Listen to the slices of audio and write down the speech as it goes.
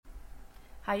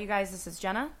Hi, you guys. This is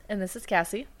Jenna. And this is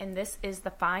Cassie. And this is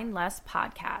the Find Less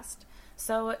podcast.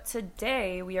 So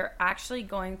today we are actually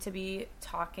going to be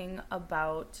talking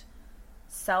about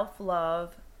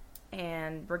self-love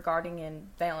and regarding in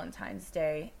Valentine's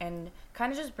Day and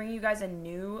kind of just bring you guys a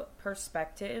new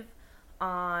perspective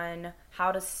on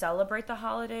how to celebrate the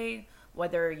holiday,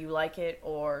 whether you like it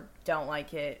or don't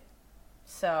like it.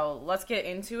 So let's get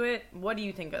into it. What do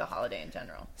you think of the holiday in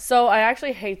general? So I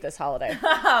actually hate this holiday.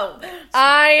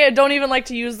 I don't even like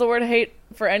to use the word hate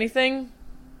for anything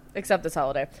except this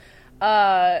holiday.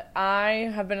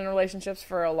 I have been in relationships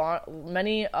for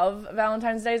many of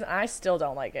Valentine's Days, and I still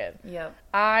don't like it. Yep.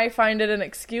 I find it an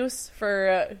excuse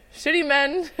for shitty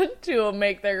men to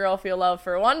make their girl feel loved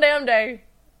for one damn day,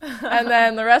 and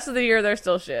then the rest of the year they're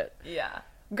still shit. Yeah.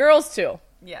 Girls too.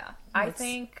 Yeah. I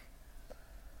think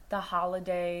the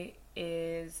holiday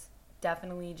is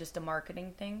definitely just a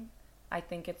marketing thing. I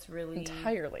think it's really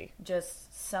entirely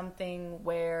just something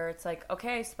where it's like,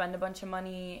 okay, spend a bunch of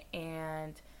money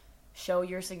and show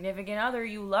your significant other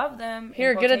you love them.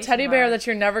 Here, get a teddy bear that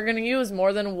you're never going to use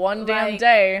more than one damn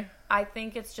day. I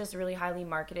think it's just really highly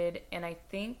marketed, and I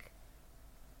think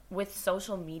with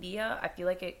social media, I feel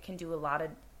like it can do a lot of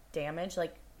damage.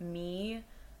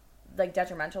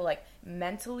 Detrimental,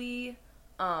 mentally.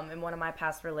 In one of my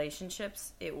past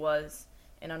relationships, it was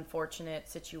an unfortunate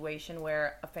situation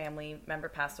where a family member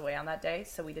passed away on that day,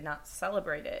 so we did not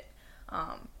celebrate it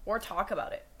or talk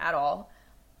about it at all.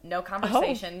 No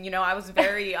conversation. Oh. I was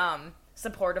very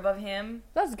supportive of him.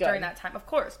 That's good. During that time, of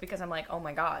course, because I'm like, oh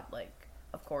my God,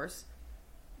 of course.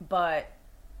 But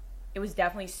it was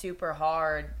definitely super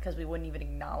hard because we wouldn't even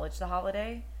acknowledge the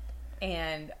holiday.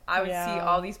 And I would see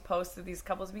all these posts of these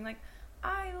couples being like,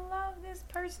 I love this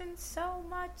person so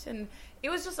much. And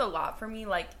it was just a lot for me.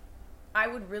 I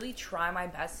would really try my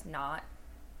best not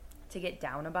to get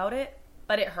down about it,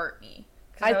 but it hurt me.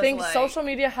 I think social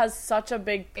media has such a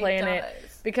big play in it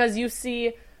because you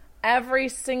see every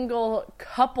single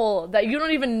couple that you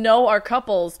don't even know are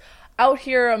couples out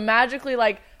here magically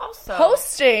also,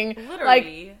 posting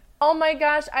literally. Oh my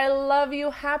gosh, I love you.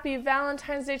 Happy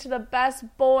Valentine's Day to the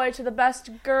best boy, to the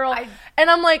best girl. And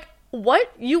I'm like,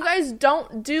 what? You guys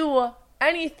don't do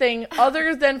anything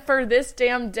other than for this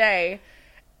damn day.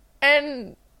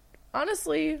 And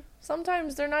honestly,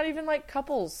 sometimes they're not even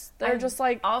couples. They're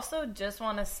also just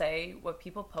want to say what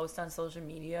people post on social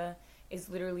media is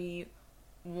literally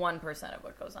 1% of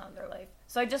what goes on in their life.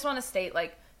 So I just want to state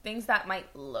things that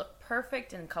might look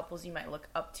perfect and couples you might look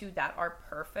up to that are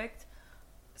perfect,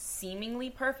 seemingly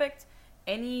perfect.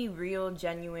 Any real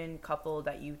genuine couple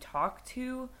that you talk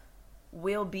to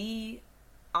will be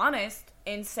honest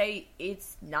and say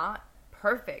it's not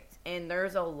perfect, and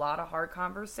there's a lot of hard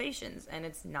conversations, and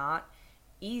it's not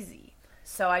easy.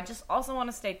 So I just also want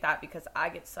to state that because I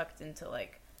get sucked into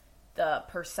the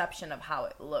perception of how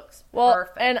it looks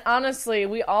perfect. And honestly,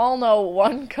 we all know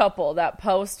one couple that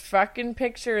posts fucking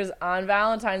pictures on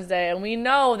Valentine's Day, and we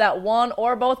know that one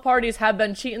or both parties have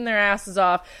been cheating their asses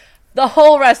off the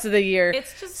whole rest of the year.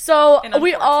 It's just so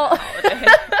we all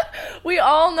we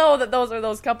all know that those are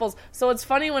those couples. So it's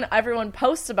funny when everyone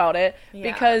posts about it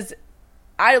because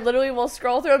I literally will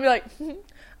scroll through and be like,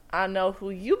 I know who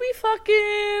you be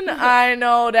fucking. I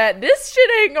know that this shit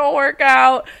ain't gonna work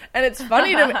out. And it's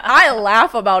funny to me. I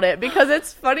laugh about it because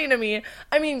it's funny to me.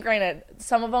 I mean, granted,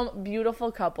 some of them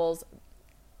beautiful couples,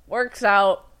 works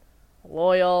out,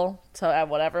 loyal to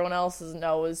what everyone else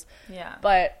knows. Yeah.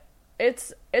 But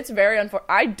it's very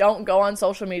unfortunate. I don't go on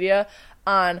social media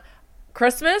on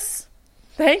Christmas,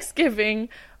 Thanksgiving,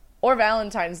 or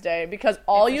Valentine's Day because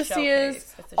all you see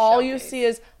is,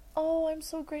 oh, I'm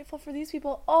so grateful for these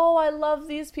people. Oh, I love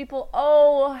these people.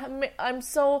 Oh,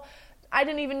 I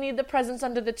didn't even need the presents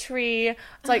under the tree.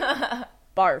 It's like,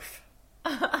 barf,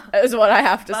 is what I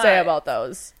have to say about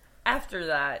those. After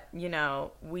that,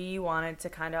 we wanted to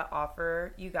kind of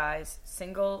offer you guys,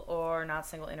 single or not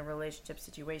single, in a relationship,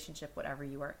 situationship, whatever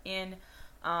you are in.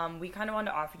 We kind of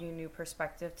wanted to offer you a new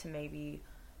perspective to maybe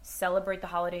celebrate the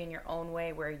holiday in your own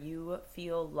way where you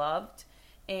feel loved.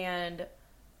 And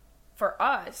for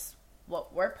us,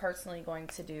 what we're personally going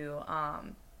to do,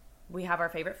 we have our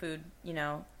favorite food.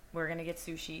 We're going to get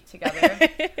sushi together.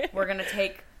 We're going to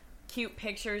take cute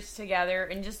pictures together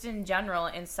and just in general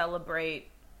and celebrate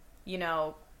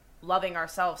loving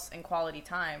ourselves and quality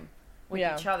time with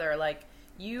each other.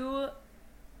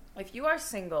 If you are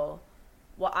single,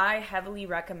 what I heavily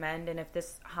recommend, and if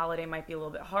this holiday might be a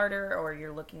little bit harder or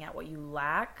you're looking at what you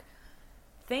lack,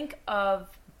 think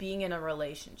of being in a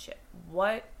relationship.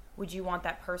 What would you want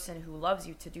that person who loves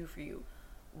you to do for you?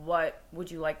 What would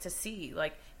you like to see?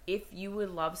 If you would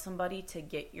love somebody to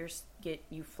get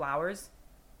you flowers,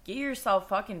 get yourself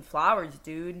fucking flowers,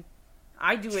 dude.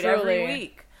 I do it Truly. every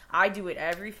week. I do it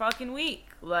every fucking week.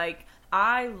 Like,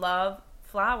 I love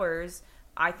flowers.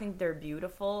 I think they're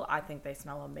beautiful. I think they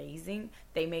smell amazing.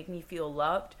 They make me feel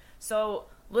loved. So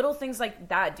little things like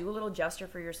that. Do a little gesture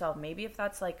for yourself. Maybe if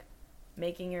that's like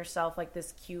making yourself like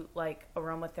this cute like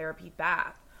aromatherapy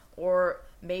bath. Or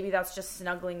maybe that's just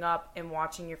snuggling up and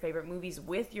watching your favorite movies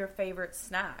with your favorite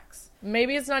snacks.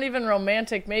 Maybe it's not even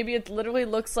romantic. Maybe it literally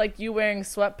looks like you wearing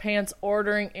sweatpants,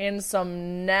 ordering in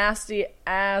some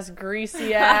nasty-ass,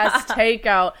 greasy-ass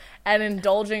takeout and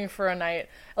indulging for a night.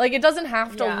 Like, it doesn't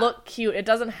have to look cute. It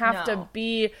doesn't have to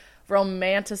be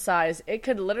romanticized. It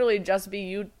could literally just be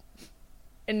you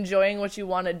enjoying what you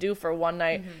want to do for one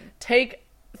night.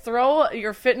 Throw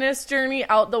your fitness journey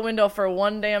out the window for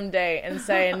one damn day and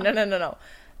say, no.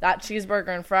 That cheeseburger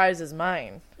and fries is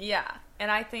mine. Yeah. And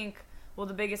I think, well,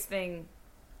 the biggest thing,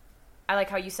 I like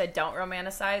how you said don't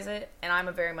romanticize it. And I'm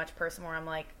a very much person where I'm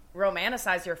like,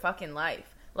 romanticize your fucking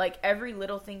life. Like, every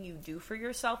little thing you do for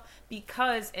yourself.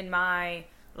 Because in my,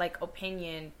 like,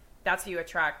 opinion, that's how you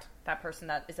attract that person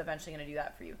that is eventually going to do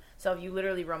that for you. So if you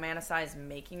literally romanticize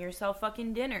making yourself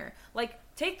fucking dinner, like,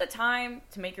 take the time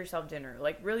to make yourself dinner.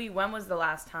 Like, really, when was the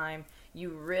last time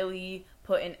you really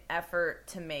put an effort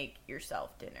to make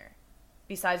yourself dinner?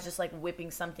 Besides just, like, whipping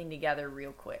something together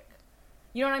real quick.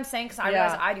 You know what I'm saying? Because I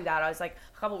realized I do that. I was like,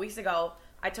 a couple weeks ago,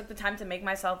 I took the time to make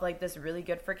myself, like, this really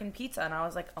good freaking pizza. And I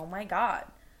was like, oh my God.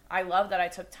 I love that I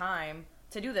took time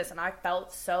to do this. And I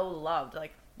felt so loved.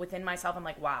 Like, within myself, I'm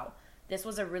like, wow. This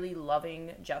was a really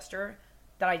loving gesture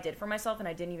that I did for myself, and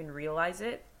I didn't even realize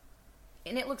it.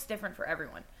 And it looks different for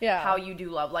everyone. Yeah. How you do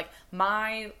love. Like,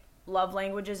 my love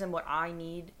languages and what I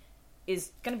need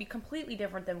is going to be completely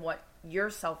different than what your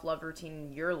self-love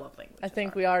routine, your love language I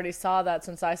think we already saw that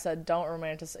since I said don't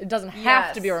romanticize. It doesn't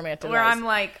have to be romanticized. Where I'm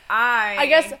like, I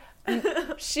guess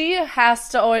she has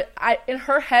to always, in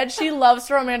her head, she loves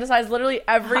to romanticize literally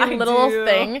every little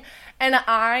thing. And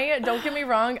don't get me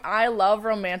wrong, I love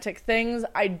romantic things.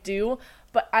 I do.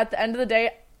 But at the end of the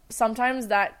day, sometimes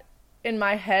that in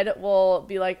my head will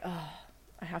be like, oh,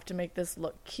 I have to make this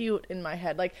look cute in my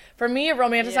head. Like, for me,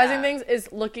 romanticizing things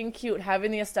is looking cute,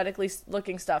 having the aesthetically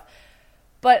looking stuff.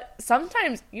 But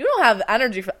sometimes you don't have the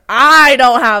energy for, I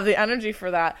don't have the energy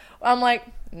for that. I'm like,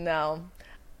 no.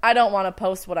 I don't want to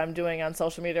post what I'm doing on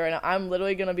social media right now. I'm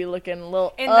literally going to be looking a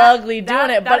little ugly doing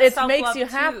it. But it makes you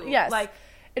happy. Yes. Like,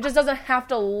 it just doesn't have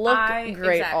to look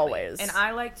great always. And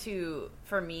I like to,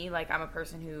 for me, like, I'm a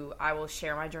person who I will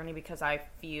share my journey because I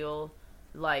feel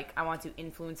like I want to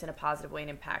influence in a positive way and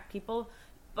impact people.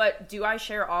 But do I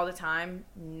share all the time?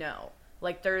 No.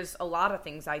 Like, there's a lot of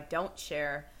things I don't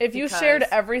share. If you shared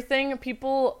everything,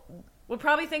 people would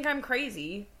probably think I'm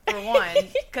crazy, for one,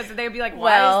 because they'd be like,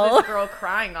 why is this girl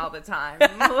crying all the time?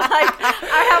 Like,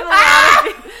 I have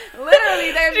a lot of people,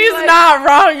 literally, she's like, not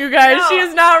wrong, you guys. No,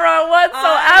 she's not wrong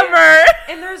whatsoever.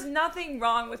 And there's nothing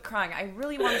wrong with crying. I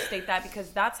really want to state that because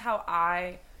that's how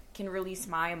I can release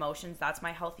my emotions. That's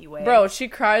my healthy way. Bro, she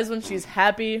cries when she's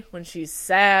happy, when she's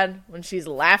sad, when she's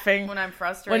laughing, when I'm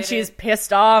frustrated, when she's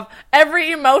pissed off.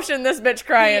 Every emotion this bitch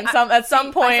crying at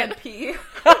some point. I said pee.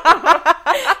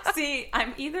 See,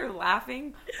 I'm either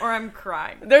laughing or I'm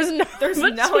crying. There's no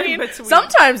in between.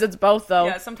 Sometimes it's both, though.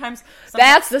 Yeah, sometimes.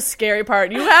 That's the scary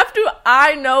part. You have to,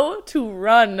 I know to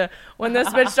run when this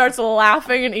bitch starts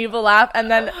laughing an evil laugh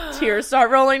and then tears start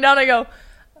rolling down. I go,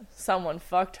 someone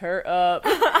fucked her up.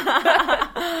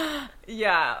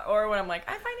 Yeah, or when I'm like,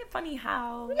 I find it funny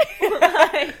how.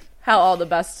 How all the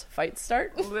best fights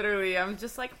start. Literally, I'm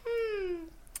just like,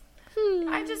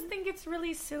 I just think it's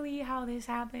really silly how this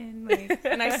happened. Like,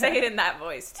 and I say it in that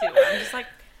voice, too. I'm just like,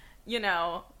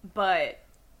 but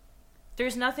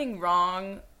there's nothing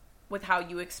wrong with how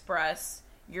you express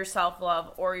your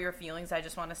self-love or your feelings. I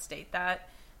just want to state that.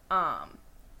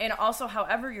 And also,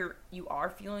 however you are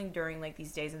feeling during, like,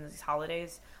 these days and these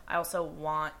holidays, I also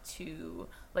want to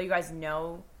let you guys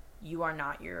know you are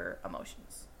not your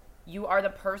emotions. You are the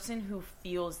person who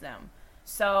feels them.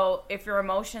 So if your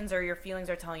emotions or your feelings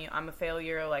are telling you, I'm a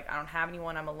failure, like, I don't have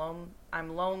anyone, I'm alone,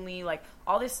 I'm lonely, like,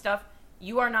 all this stuff,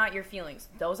 you are not your feelings.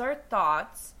 Those are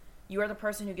thoughts. You are the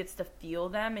person who gets to feel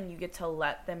them, and you get to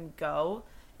let them go.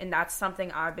 And that's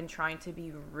something I've been trying to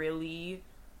be really,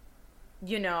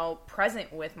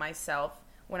 present with myself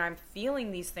when I'm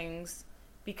feeling these things,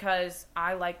 because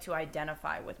I like to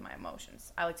identify with my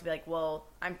emotions. I like to be like, well,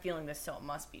 I'm feeling this, so it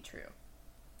must be true.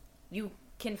 You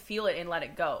can feel it and let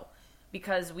it go.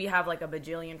 Because we have, like, a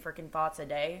bajillion freaking thoughts a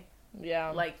day.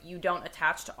 Yeah. Like, you don't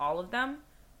attach to all of them.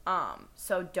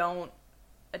 So don't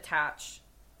attach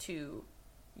to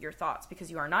your thoughts, because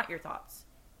you are not your thoughts.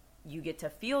 You get to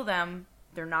feel them,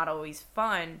 they're not always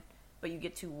fun, but you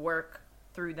get to work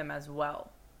through them as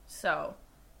well. So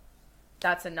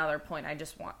that's another point I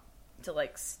just want to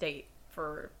like state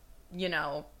for, you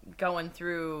know, going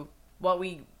through what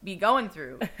we be going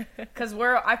through. Because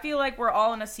I feel like we're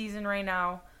all in a season right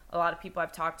now. A lot of people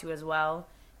I've talked to as well.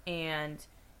 And,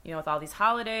 you know, with all these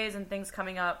holidays and things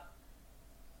coming up,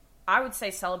 I would say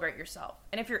celebrate yourself.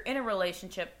 And if you're in a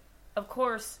relationship, of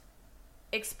course,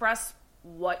 express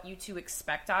what you two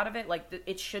expect out of it. Like,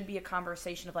 it should be a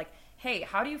conversation of like, hey,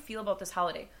 how do you feel about this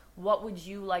holiday? What would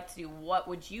you like to do? What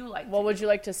would you like to do? What would you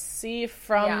like to see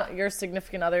from your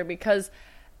significant other? Because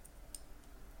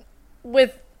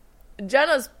with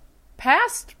Jenna's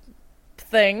past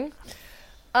thing,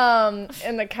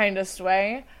 in the kindest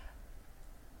way,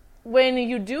 when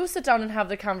you do sit down and have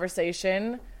the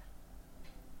conversation,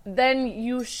 then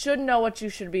you should know what you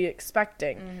should be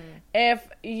expecting. Mm-hmm. If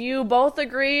you both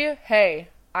agree, hey,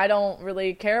 I don't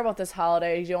really care about this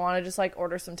holiday, you want to just like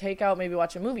order some takeout, maybe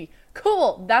watch a movie,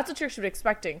 cool, that's what you should be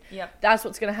expecting. Yep. That's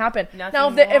what's going to happen. Nothing now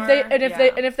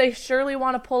if they surely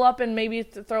want to pull up and maybe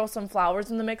throw some flowers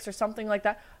in the mix or something like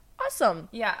that, awesome.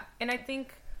 Yeah. And I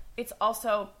think it's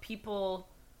also people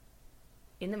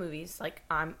in the movies, like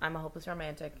I'm a hopeless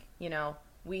romantic, you know,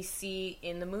 we see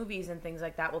in the movies and things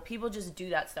like that. Well, people just do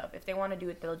that stuff. If they want to do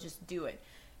it, they'll just do it.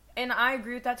 And I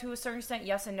agree with that to a certain extent,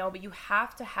 yes and no, but you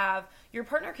have to have, your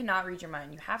partner cannot read your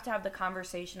mind. You have to have the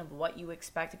conversation of what you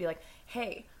expect to be like,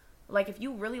 hey, like if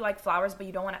you really like flowers but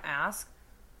you don't want to ask,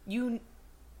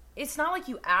 it's not like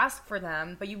you ask for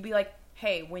them, but you'd be like,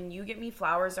 hey, when you get me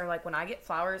flowers or like when I get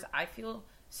flowers, I feel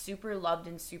super loved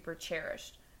and super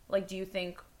cherished. Like, do you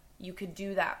think you could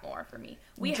do that more for me?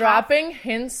 Dropping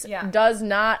hints does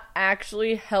not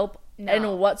actually help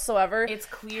in whatsoever. It's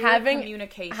clear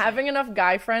communication. Having enough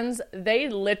guy friends, they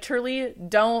literally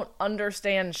don't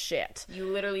understand shit.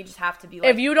 You literally just have to be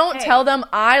like, if you don't tell them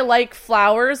I like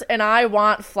flowers and I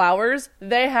want flowers,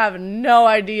 they have no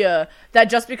idea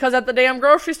that just because at the damn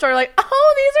grocery store like,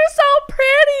 oh, these are so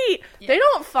pretty. Yeah. They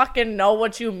don't fucking know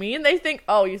what you mean. They think,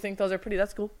 oh, you think those are pretty?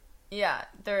 That's cool. Yeah,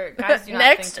 guys do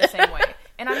not think the same way.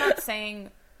 And I'm not saying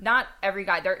not every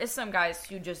guy. There is some guys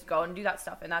who just go and do that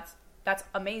stuff, and that's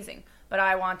amazing. But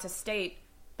I want to state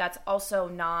that's also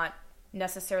not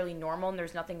necessarily normal, and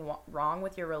there's nothing wrong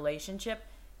with your relationship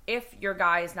if your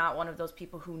guy is not one of those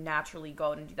people who naturally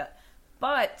go out and do that.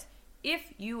 But if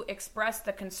you express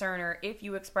the concern, or if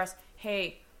you express,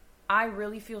 hey, I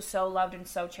really feel so loved and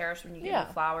so cherished when you give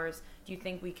me flowers, do you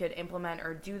think we could implement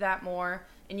or do that more?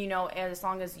 And, you know, as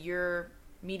long as you're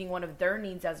meeting one of their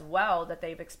needs as well that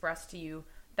they've expressed to you,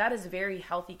 that is very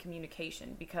healthy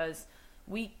communication, because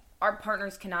our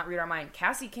partners cannot read our mind.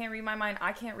 Cassie can't read my mind.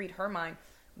 I can't read her mind.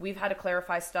 We've had to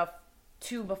clarify stuff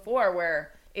too before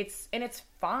where it's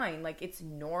fine. Like, it's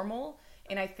normal.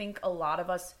 And I think a lot of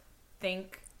us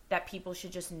think that people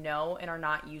should just know and are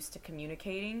not used to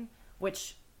communicating,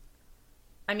 which,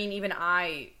 I mean, even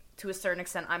I, to a certain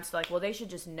extent, I'm still like, well, they should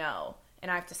just know. And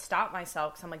I have to stop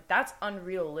myself because I'm like, that's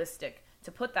unrealistic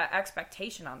to put that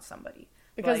expectation on somebody.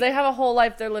 Because they have a whole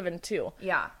life they're living too.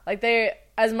 Yeah. Like,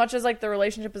 as much as like the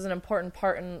relationship is an important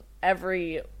part in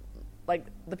every, like,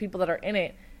 the people that are in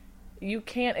it, you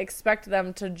can't expect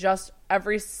them to just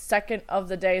every second of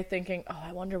the day thinking, oh,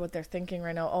 I wonder what they're thinking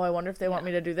right now. Oh, I wonder if they want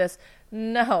me to do this.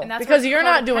 No, because you're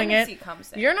not doing it.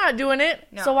 You're not doing it.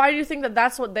 No. So why do you think that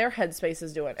that's what their headspace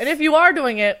is doing? And if you are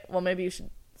doing it, well, maybe you should.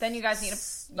 Then you guys need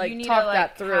to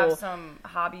have some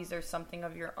hobbies or something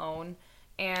of your own.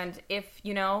 And if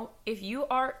you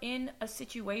are in a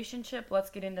situationship,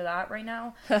 let's get into that right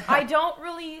now. I don't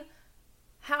really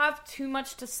have too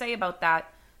much to say about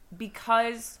that,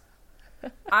 because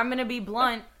I'm going to be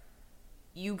blunt.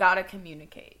 You got to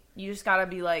communicate. You just got to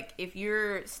be like, if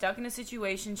you're stuck in a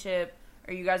situationship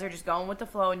or you guys are just going with the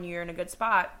flow and you're in a good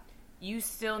spot, you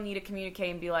still need to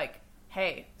communicate and be like,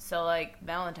 hey, so like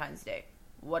Valentine's Day,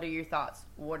 what are your thoughts?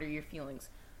 What are your feelings?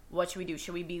 What should we do?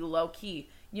 Should we be low key?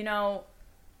 You know,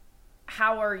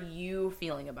 how are you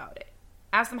feeling about it?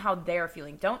 Ask them how they're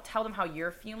feeling. Don't tell them how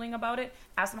you're feeling about it.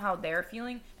 Ask them how they're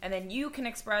feeling. And then you can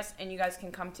express, and you guys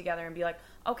can come together and be like,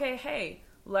 okay, hey,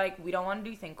 like, we don't want to do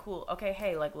anything. Cool. Okay,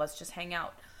 hey, like, let's just hang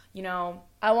out. You know?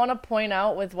 I want to point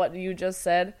out with what you just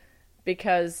said,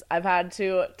 because I've had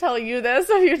to tell you this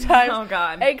a few times. Oh,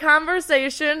 God. A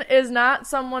conversation is not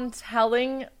someone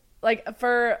telling, like,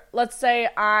 let's say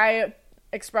I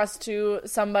express to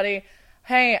somebody,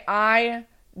 hey, I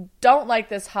don't like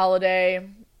this holiday.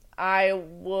 I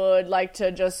would like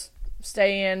to just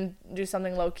stay in, do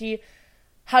something low-key.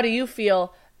 How do you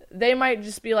feel? they might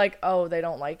just be like, oh, they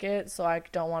don't like it, so I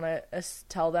don't want to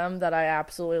tell them that I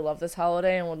absolutely love this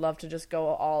holiday and would love to just go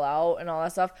all out and all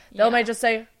that stuff. They might just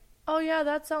say, oh, yeah,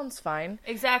 that sounds fine.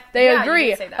 Exactly. They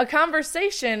agree. A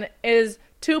conversation is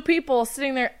two people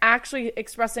sitting there actually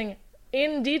expressing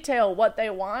in detail what they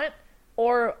want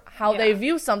or how they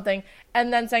view something,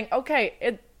 and then saying,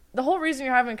 okay, the whole reason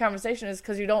you're having a conversation is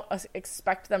because you don't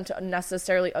expect them to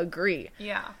necessarily agree.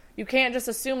 Yeah. You can't just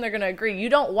assume they're going to agree. You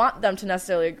don't want them to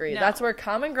necessarily agree. No. That's where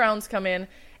common grounds come in,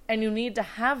 and you need to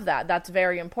have that. That's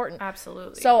very important.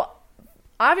 Absolutely. So,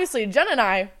 obviously, Jen and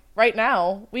I, right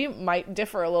now, we might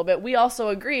differ a little bit. We also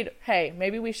agreed, hey,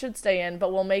 maybe we should stay in,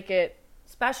 but we'll make it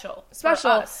special for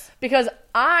us. Because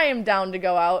I am down to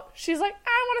go out. She's like,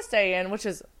 I want to stay in, which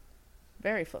is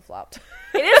very flip-flopped.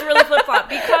 It is really flip-flopped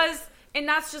because, and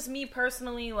that's just me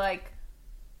personally, like,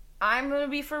 I'm going to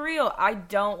be for real. I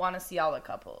don't want to see all the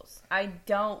couples. I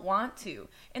don't want to.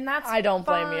 And that's I don't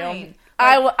fine. blame you.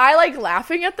 Like, I like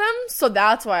laughing at them, so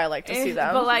that's why I like to see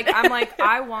them. But, like, I'm like,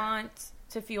 I want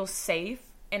to feel safe,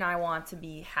 and I want to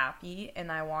be happy,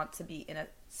 and I want to be in a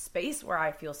space where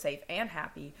I feel safe and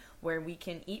happy, where we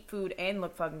can eat food and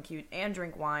look fucking cute and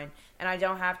drink wine, and I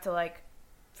don't have to, like,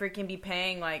 freaking be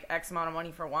paying, like, X amount of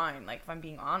money for wine, like, if I'm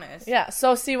being honest. Yeah,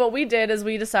 so see, what we did is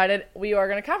we decided we are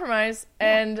going to compromise,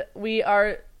 and we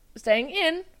are staying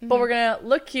in, but we're going to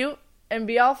look cute and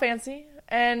be all fancy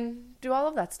and do all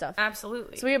of that stuff.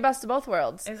 Absolutely. So we get best of both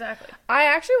worlds. Exactly. I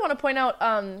actually want to point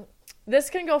out, this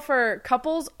can go for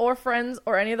couples or friends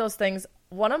or any of those things.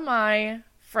 One of my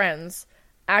friends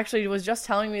actually was just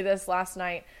telling me this last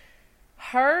night.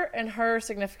 Her and her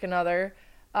significant other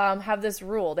have this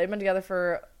rule. They've been together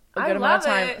for a good amount of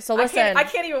time. It. So listen, I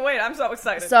can't even wait. I'm so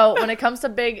excited. So when it comes to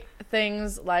big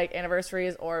things like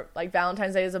anniversaries or like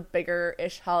Valentine's Day is a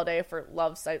bigger-ish holiday for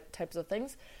love types of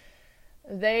things,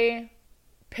 they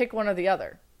pick one or the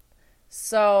other.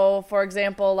 So for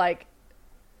example, like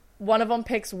one of them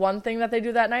picks one thing that they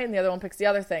do that night and the other one picks the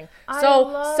other thing.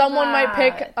 So someone might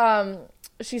pick,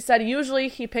 she said usually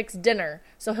he picks dinner.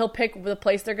 So he'll pick the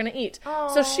place they're going to eat.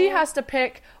 Aww. So she has to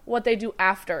pick what they do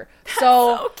after. That's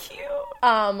so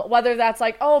cute. Whether that's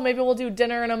like, oh, maybe we'll do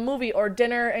dinner and a movie or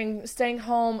dinner and staying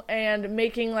home and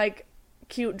making like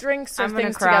cute drinks or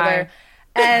things together.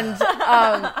 And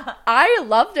I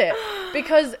loved it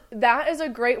because that is a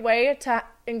great way to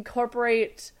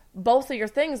incorporate both of your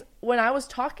things. When I was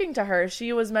talking to her,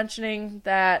 she was mentioning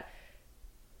that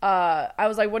I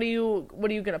was like, what are you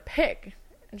going to pick?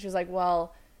 And she's like,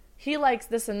 well, he likes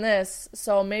this and this,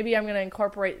 so maybe I'm going to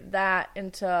incorporate that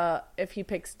into, if he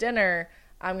picks dinner,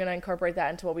 I'm going to incorporate that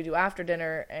into what we do after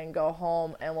dinner and go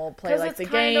home and we'll play like the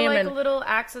game. Because it's kind of like a little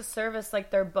acts of service,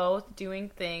 like they're both doing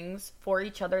things for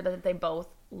each other that they both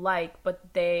like,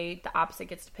 but the opposite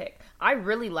gets to pick. I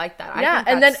really like that. I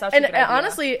think that's such a good idea.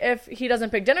 Honestly, if he doesn't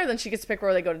pick dinner, then she gets to pick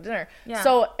where they go to dinner. Yeah.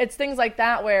 So it's things like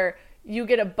that where you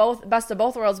get best of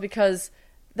both worlds, because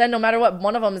then no matter what,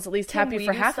 one of them is at least happy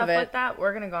for half of it. Like that?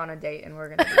 We're gonna go on a date and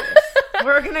we're gonna do this.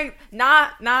 We're gonna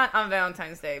not on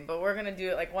Valentine's Day, but we're gonna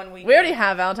do it like one weekend. We already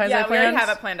have Valentine's Day planned. Yeah, we already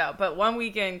have it planned out. But one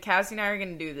weekend, Cassie and I are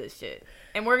gonna do this shit,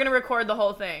 and we're gonna record the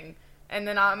whole thing, and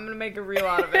then I'm gonna make a reel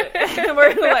out of it, and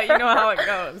we're gonna let you know how it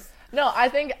goes. No,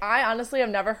 I honestly have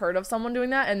never heard of someone doing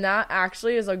that, and that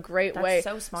actually is a great way. That's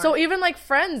so smart. So even like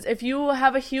friends, if you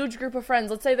have a huge group of friends,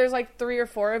 let's say there's like 3 or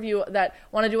 4 of you that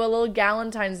want to do a little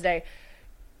Galentine's Day.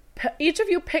 Each of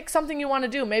you pick something you want to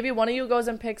do. Maybe one of you goes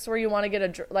and picks where you want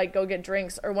to go get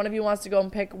drinks, or one of you wants to go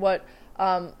and pick what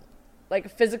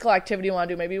like physical activity you want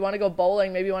to do. Maybe you want to go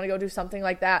bowling. Maybe you want to go do something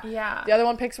like that. Yeah. The other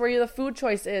one picks where the food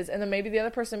choice is, and then maybe the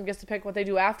other person gets to pick what they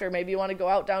do after. Maybe you want to go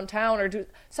out downtown or do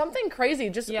something crazy.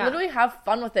 Just literally have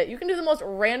fun with it. You can do the most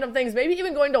random things. Maybe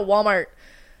even going to Walmart.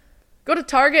 Go to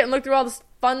Target and look through all the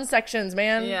fun sections,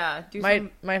 man. Yeah.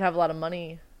 Might have a lot of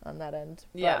money on that end.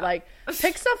 But like,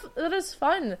 pick stuff that is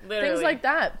fun. Literally. Things like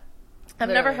that. I've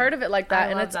never heard of it like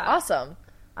that, and it's awesome.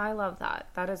 I love that.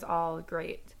 That is all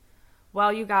great.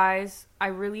 Well, you guys, I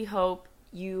really hope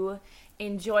you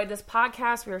enjoyed this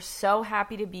podcast. We're so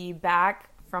happy to be back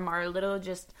from our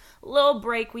little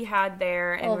break we had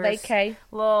there. And little vacay.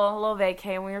 Little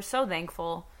vacay. And we are so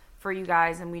thankful for you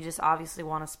guys. And we just obviously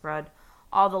want to spread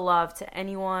all the love to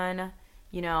anyone,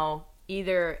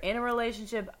 either in a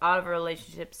relationship, out of a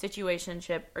relationship,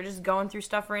 situationship, or just going through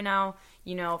stuff right now.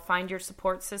 Find your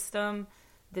support system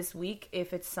this week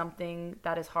if it's something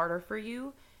that is harder for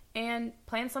you. And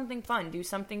plan something fun. Do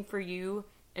something for you.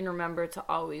 And remember to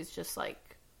always just,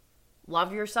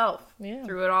 love yourself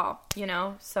through it all,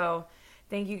 So,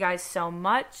 thank you guys so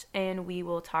much. And we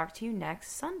will talk to you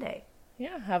next Sunday.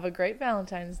 Yeah, have a great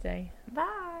Valentine's Day.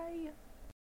 Bye.